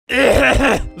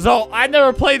So, I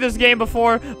never played this game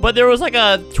before, but there was like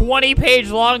a 20-page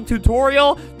long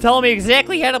tutorial telling me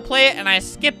exactly how to play it, and I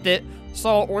skipped it.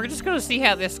 So, we're just gonna see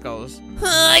how this goes.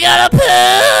 I gotta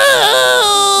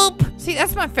poop! See,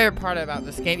 that's my favorite part about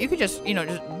this game. You could just,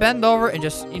 just bend over and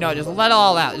just, just let it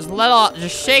all out.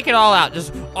 Just shake it all out.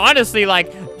 Just, honestly,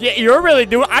 like, yeah, you're really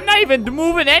doing, I'm not even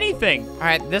moving anything. All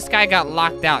right, this guy got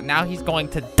locked out. Now he's going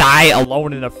to die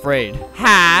alone and afraid.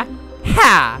 Ha!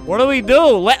 What do we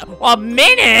do? A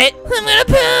minute? I'm gonna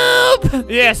poop!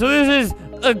 Yeah, so this is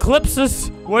Eclipsis.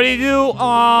 What do you do?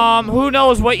 Who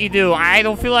knows what you do? I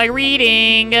don't feel like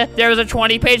reading. There was a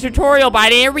 20-page tutorial, but I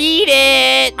didn't read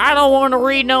it. I don't want to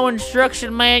read no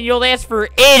instruction manual. That's for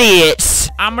idiots.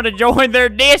 I'm gonna join their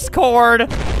Discord.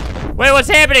 Wait, what's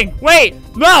happening? Wait,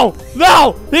 no,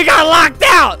 he got locked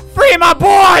out. Free my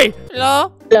boy.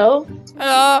 Hello?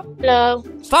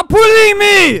 Stop bullying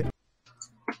me.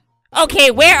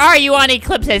 Okay, where are you on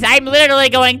Eclipsis? I'm literally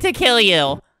going to kill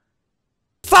you.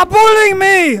 Stop bullying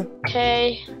me!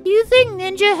 Okay. Do you think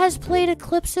Ninja has played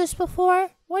Eclipsis before?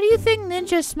 What do you think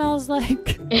Ninja smells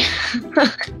like?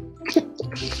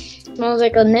 Smells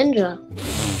like a ninja.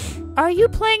 Are you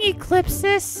playing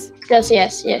Eclipsis?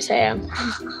 Yes, I am.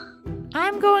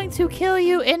 I'm going to kill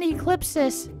you in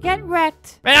Eclipsis. Get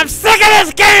wrecked. Man, I'm sick of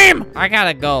this game! I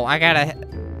gotta go.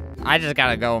 I just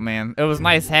gotta go, man. It was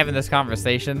nice having this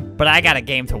conversation, but I got a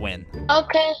game to win.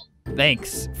 Okay.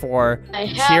 Thanks for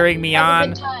cheering me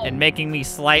on and making me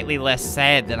slightly less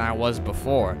sad than I was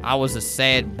before. I was a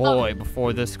sad boy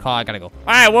before this call. I gotta go. All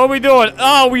right, what are we doing?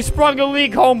 Oh, we sprung a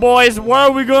leak, homeboys.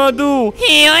 What are we gonna do? All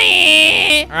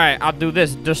right, I'll do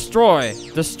this. Destroy.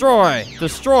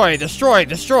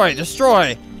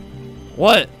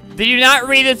 What? Did you not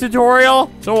read the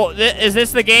tutorial? So, is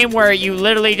this the game where you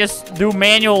literally just do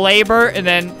manual labor, and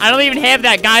then I don't even have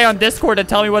that guy on Discord to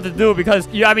tell me what to do because,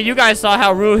 you guys saw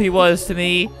how rude he was to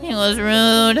me. He was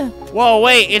rude. Whoa,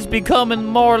 wait, it's becoming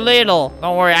more little.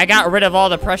 Don't worry, I got rid of all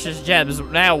the precious gems.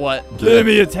 Now what? Give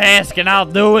me a task and I'll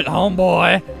do it,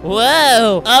 homeboy.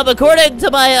 Whoa, according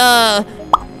to my,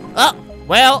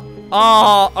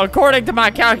 according to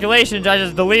my calculations, I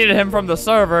just deleted him from the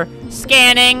server.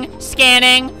 Scanning.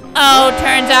 Oh,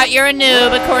 turns out you're a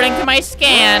noob according to my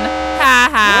scan.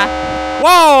 Ha.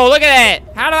 Whoa, look at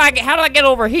that. How do I get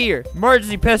over here?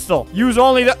 Emergency pistol. Use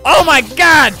only the, oh my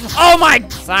God.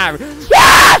 Sorry.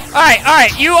 Ah! All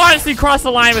right. You honestly crossed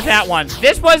the line with that one.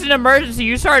 This was an emergency.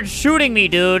 You started shooting me,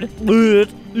 dude. You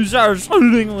started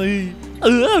shooting me.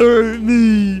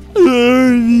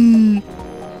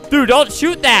 Dude, don't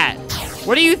shoot that.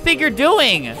 What do you think you're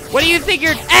doing? What do you think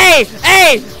you're... Hey,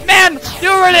 man, you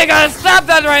really gotta stop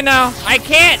that right now. I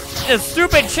can't. The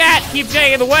stupid chat keeps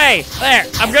getting in the way. There,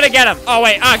 I'm gonna get him. Oh,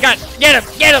 wait, oh, God. Get him.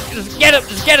 Just get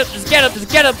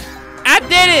him. I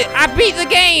did it. I beat the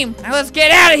game. Now let's get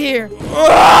out of here.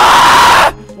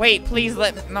 Wait, please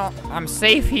let me... No, I'm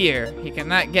safe here. He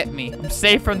cannot get me. I'm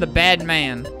safe from the bad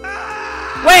man.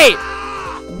 Wait,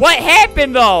 what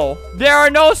happened, though? There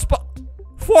are no...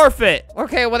 Forfeit.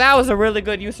 Okay, well, that was a really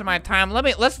good use of my time.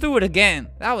 Let's do it again.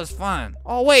 That was fun.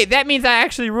 Oh, wait, that means I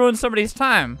actually ruined somebody's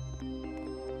time.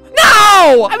 No!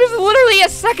 I was literally a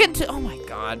second to... Oh, my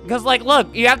God. Because, like,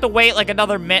 look, you have to wait, like,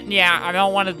 another minute. Yeah, I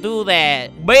don't want to do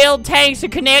that. Build tanks to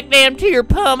connect them to your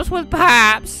pumps with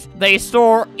pipes. They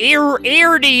store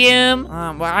iridium.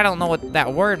 Well, I don't know what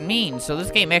that word means, so this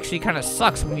game actually kind of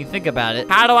sucks when you think about it.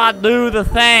 How do I do the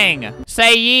thing?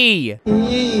 Say ye.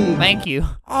 Thank you.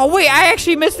 Oh, wait, I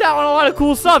actually missed out on a lot of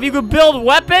cool stuff. You could build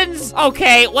weapons?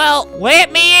 Okay, well,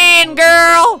 let me in,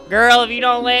 girl. Girl, if you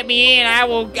don't let me in, I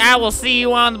will see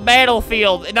you on the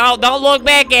battlefield. No, don't look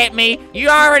back at me. You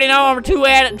already know I'm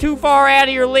too far out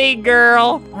of your league,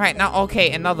 girl. All right, now, okay,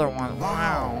 another one.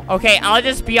 Wow. Okay, I'll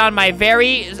just be on my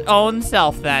very own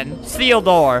self then. Steel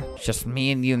door. It's just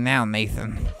me and you now,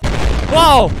 Nathan.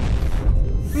 Whoa!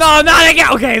 No, not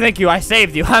again. Okay, thank you. I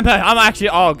saved you. I'm actually.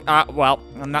 Well,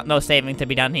 no saving to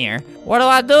be done here. What do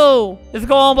I do? It's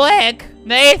going black.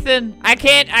 Nathan, I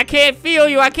can't feel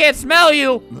you. I can't smell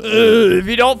you. If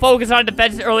you don't focus on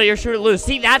defense early, you're sure to lose.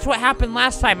 See, that's what happened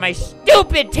last time. My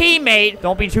stupid teammate.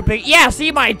 Don't be too big. Yeah,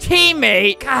 see, my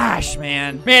teammate. Gosh,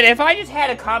 man. Man, if I just had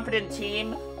a confident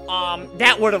team,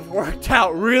 that would have worked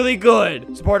out really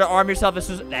good. Supporter, arm yourself.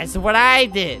 That's what I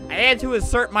did. I had to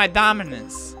assert my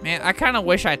dominance. Man, I kind of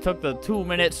wish I took the 2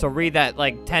 minutes to read that,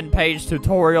 like, 10-page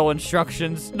tutorial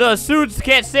instructions. The suits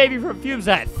can't save you from fumes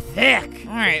that thick.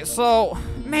 All right, so...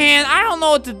 Man, I don't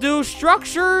know what to do.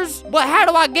 Structures? But how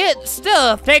do I get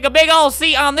stuff? Take a big old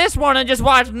seat on this one and just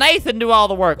watch Nathan do all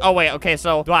the work. Oh, wait, okay,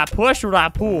 so do I push or do I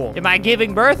pull? Am I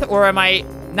giving birth or am I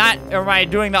not, or am I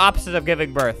doing the opposite of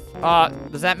giving birth?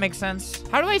 Does that make sense?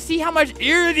 How do I see how much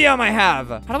iridium I have?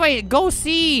 How do I go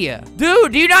see?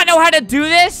 Dude, do you not know how to do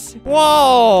this?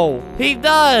 Whoa, he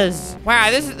does.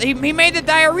 Wow, he made the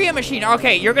diarrhea machine.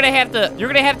 Okay, you're gonna have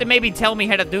to maybe tell me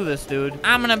how to do this, dude.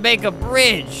 I'm gonna make a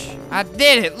bridge. I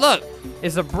did it. Look,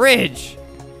 it's a bridge.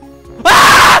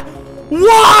 Ah!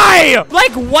 Why?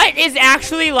 Like, what is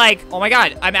actually like, oh my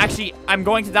God, I'm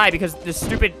going to die because this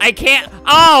stupid, I can't,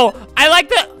 oh, I like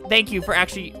the, thank you for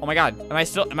actually, oh my God, am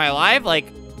I alive? Like,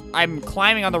 I'm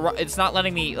climbing on the, it's not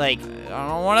letting me, like, I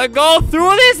don't want to go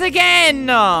through this again.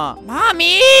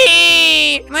 Mommy,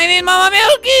 I need Mama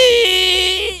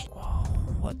Milky.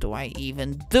 What do I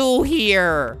even do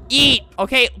here? Eat.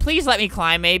 Okay, please let me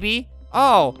climb, maybe.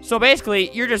 Oh, so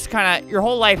basically, you're just kind of, your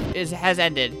whole life has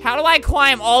ended. How do I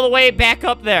climb all the way back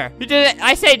up there? You did it.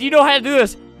 I say, do you know how to do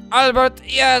this? Albert,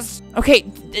 yes. Okay,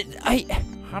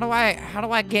 how do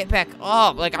I get back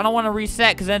up? Like, I don't want to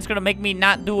reset because then it's going to make me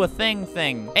not do a thing.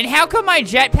 And how come my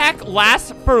jetpack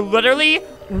lasts for literally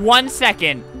 1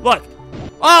 second? Look.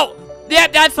 Oh, yeah,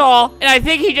 that's all. And I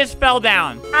think he just fell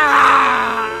down.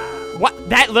 Ah! What?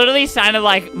 That literally sounded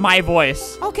like my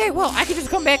voice. Okay, well, I can just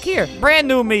come back here. Brand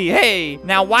new me, hey.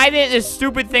 Now, why didn't this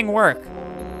stupid thing work?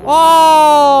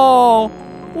 Oh,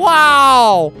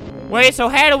 wow. Wait, so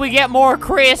how do we get more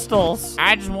crystals?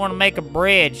 I just want to make a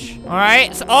bridge. All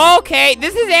right, so, okay,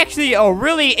 this is actually a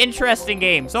really interesting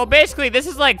game. So basically, this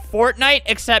is like Fortnite,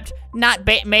 except not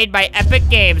made by Epic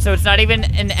Games, so it's not even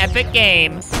an Epic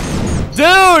game.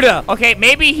 Dude! Okay,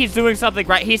 maybe he's doing something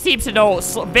right. He seems to know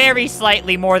very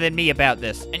slightly more than me about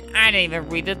this. And I didn't even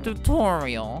read the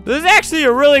tutorial. This is actually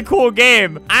a really cool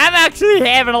game. I'm actually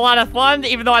having a lot of fun,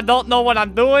 even though I don't know what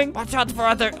I'm doing. Watch out for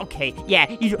other... Okay, yeah.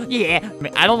 I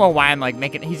mean, I don't know why I'm like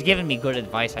making... He's giving me good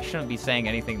advice. I shouldn't be saying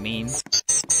anything mean.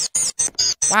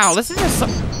 Wow, this is a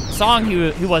song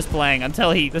he was playing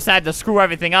until he decided to screw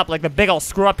everything up like the big ol'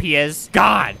 screw up he is.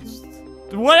 God.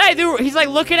 What did I do? He's like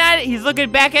looking at it. He's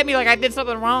looking back at me like I did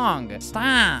something wrong.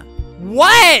 Stop.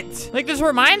 What? Like, this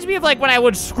reminds me of like when I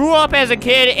would screw up as a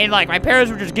kid and like my parents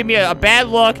would just give me a bad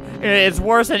look. And it's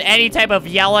worse than any type of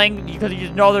yelling because you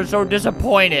just know they're so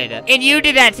disappointed. And you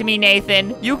did that to me,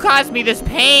 Nathan. You caused me this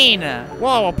pain.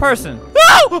 Whoa, a person.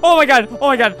 Oh! Oh my God. Oh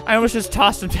my God. I almost just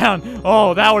tossed him down.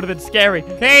 Oh, that would have been scary.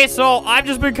 Okay, so I've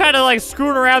just been kind of like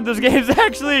screwing around. This game's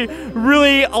actually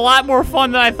really a lot more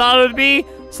fun than I thought it would be.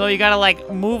 So you gotta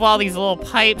like move all these little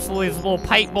pipes, all these little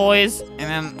pipe boys, and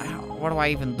then what do I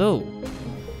even do?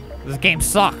 This game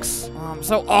sucks.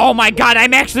 Oh my God,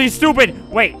 I'm actually stupid.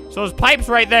 Wait, so there's pipes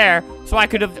right there, so I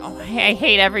could have, I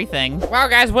hate everything. Wow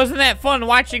guys, wasn't that fun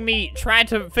watching me try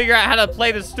to figure out how to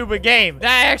play this stupid game? Now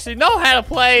I actually know how to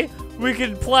play, we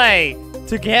can play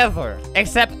together.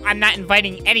 Except I'm not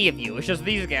inviting any of you, it's just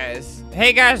these guys.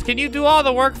 Hey guys, can you do all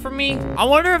the work for me? I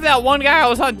wonder if that one guy I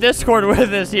was on Discord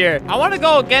with is here. I want to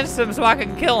go against him so I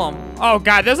can kill him. Oh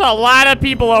God, there's a lot of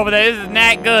people over there. This is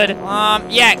not good.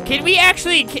 Yeah, can we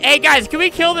actually, hey guys, can we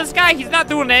kill this guy? He's not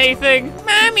doing anything.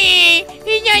 Mommy,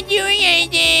 he's not doing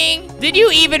anything. Did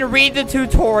you even read the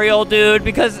tutorial, dude?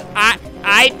 Because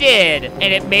I did, and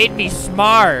it made me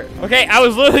smart. Okay, I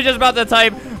was literally just about to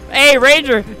type, hey,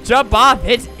 Ranger, jump off.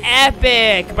 It's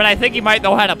epic. But I think you might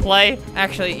know how to play.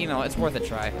 Actually, you know, it's worth a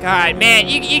try. God, man,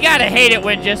 you gotta hate it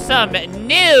when just some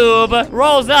noob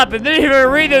rolls up and didn't even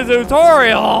read the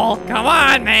tutorial. Come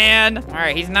on, man. All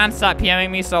right, he's nonstop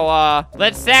PMing me, so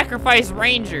let's sacrifice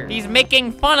Ranger. He's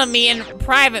making fun of me in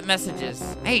private messages.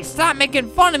 Hey, stop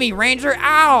making fun of me, Ranger.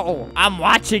 Ow. I'm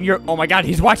watching your... Oh, my God,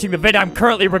 he's watching the video I'm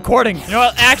currently recording. You know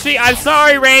what? Actually, I'm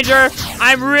sorry, Ranger.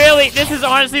 This is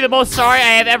honestly the most sorry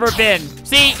I have ever been.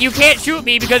 See, you can't shoot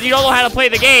me because you don't know how to play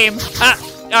the game.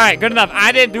 All right, good enough.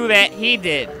 I didn't do that. He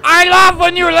did. I laugh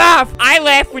when you laugh. I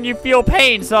laugh when you feel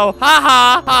pain. So, ha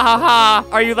ha, ha ha ha.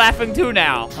 Are you laughing too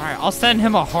now? All right, I'll send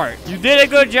him a heart. You did a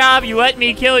good job. You let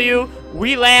me kill you.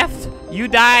 We laughed. You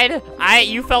died.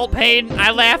 You felt pain.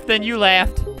 I laughed, then you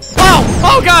laughed.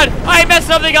 Oh God, I messed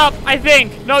something up, I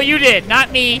think. No, you did,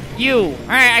 not me, you. All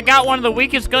right, I got one of the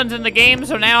weakest guns in the game,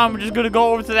 so now I'm just gonna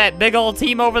go over to that big old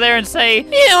team over there and say,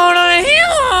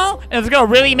 hero, and it's gonna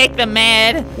really make them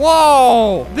mad.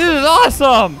 Whoa, this is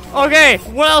awesome. Okay,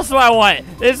 what else do I want?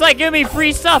 It's like giving me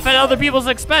free stuff at other people's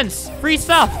expense. Free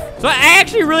stuff. So I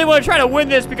actually really want to try to win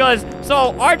this because,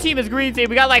 so our team is green team.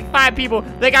 We got like 5 people.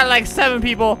 They got like 7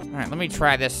 people. All right, let me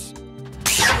try this.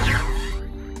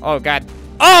 Oh God.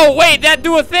 Oh, wait, that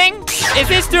do a thing? Is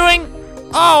this doing?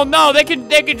 Oh no, they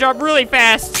can jump really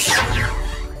fast.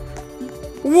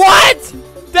 What?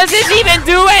 Does this even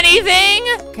do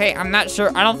anything? Okay, I'm not sure.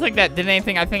 I don't think that did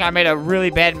anything. I think I made a really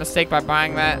bad mistake by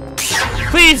buying that.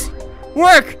 Please,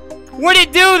 work. What'd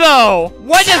it do, though?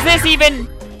 What does this even...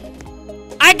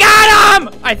 I got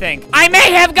him! I think. I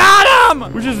may have got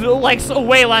him! Which is, like, so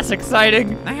way less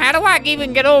exciting. Now, how do I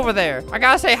even get over there? I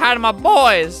gotta say hi to my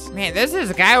boys. Man, there's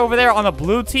this guy over there on the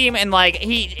blue team, and, like,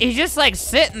 he's just, like,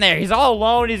 sitting there. He's all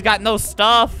alone. He's got no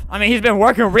stuff. I mean, he's been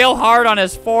working real hard on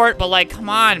his fort, but, like, come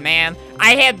on, man.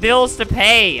 I have bills to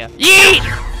pay.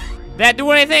 Yeet! That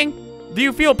do anything? Do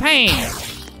you feel pain?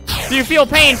 Do you feel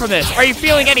pain from this? Are you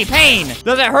feeling any pain?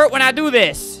 Does it hurt when I do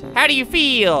this? How do you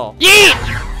feel?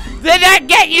 Yeet! Did that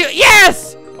get you?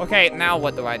 Yes! Okay, now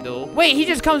what do I do? Wait, he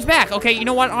just comes back. Okay, you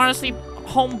know what? Honestly,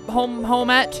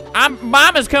 homette.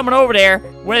 Mom is coming over there,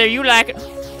 whether you like it.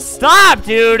 Stop,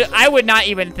 dude. I would not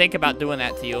even think about doing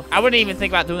that to you. I wouldn't even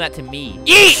think about doing that to me.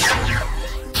 Eat!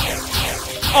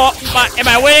 Oh, am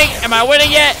I winning? Am I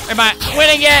winning yet? Am I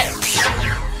winning yet?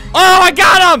 Oh, I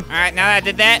got him! All right, now that I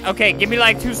did that, okay, give me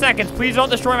like 2 seconds. Please don't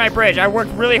destroy my bridge. I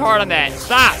worked really hard on that.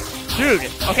 Stop. Dude,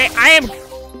 okay, I'm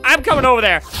coming over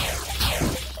there.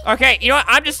 Okay, you know what?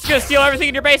 I'm just gonna steal everything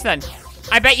in your base then.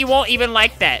 I bet you won't even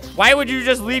like that. Why would you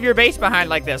just leave your base behind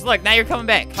like this? Look, now you're coming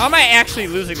back. How am I actually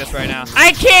losing this right now?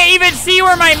 I can't even see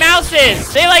where my mouse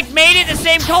is. They like made it the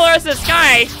same color as the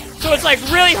sky, so it's like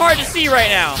really hard to see right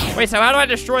now. Wait, so how do I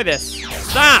destroy this?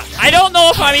 Stop. I don't know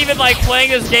if I'm even like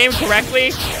playing this game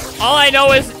correctly. All I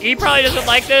know is he probably doesn't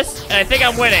like this, and I think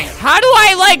I'm winning. How do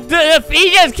I like if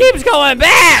he just keeps going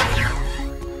back?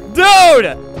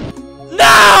 Dude!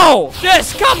 No!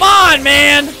 Just come on,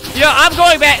 man! You know, I'm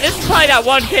going back. This is probably that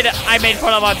one kid I made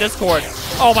fun of on Discord.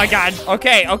 Oh my god.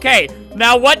 Okay, okay.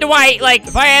 Now what do I, like,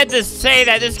 if I had to say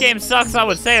that this game sucks, I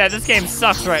would say that this game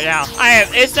sucks right now.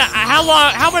 It's not,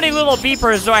 how many little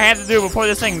beepers do I have to do before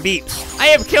this thing beeps? I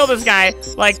have killed this guy,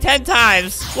 like, 10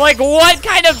 times. Like, what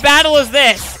kind of battle is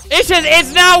this?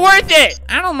 It's not worth it!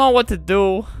 I don't know what to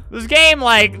do. This game,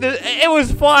 like, it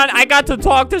was fun. I got to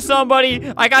talk to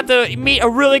somebody. I got to meet a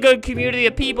really good community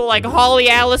of people like Holly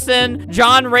Allison,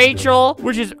 John Rachel,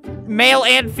 which is male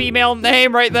and female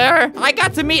name right there. I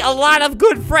got to meet a lot of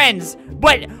good friends.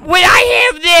 But when I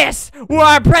have this, where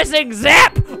I'm pressing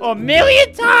zap a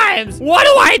million times, what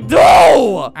do I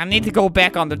do? I need to go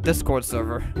back on the Discord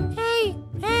server. Hey.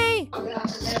 Hey!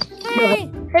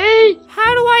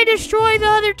 How do I destroy the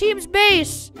other team's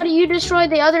base? How do you destroy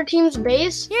the other team's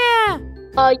base? Yeah.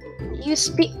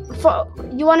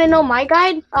 You want to know my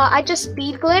guide? I just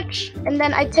speed glitch, and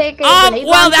then I take a grenade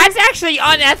well, launcher. that's actually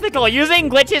unethical. Using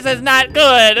glitches is not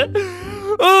good.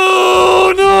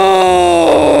 Oh,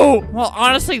 no! Well,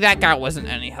 honestly, that guy wasn't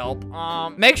any help.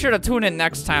 Make sure to tune in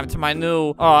next time to my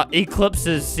new,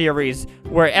 Eclipsis series,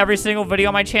 where every single video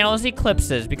on my channel is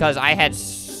Eclipsis, because I had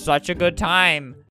such a good time.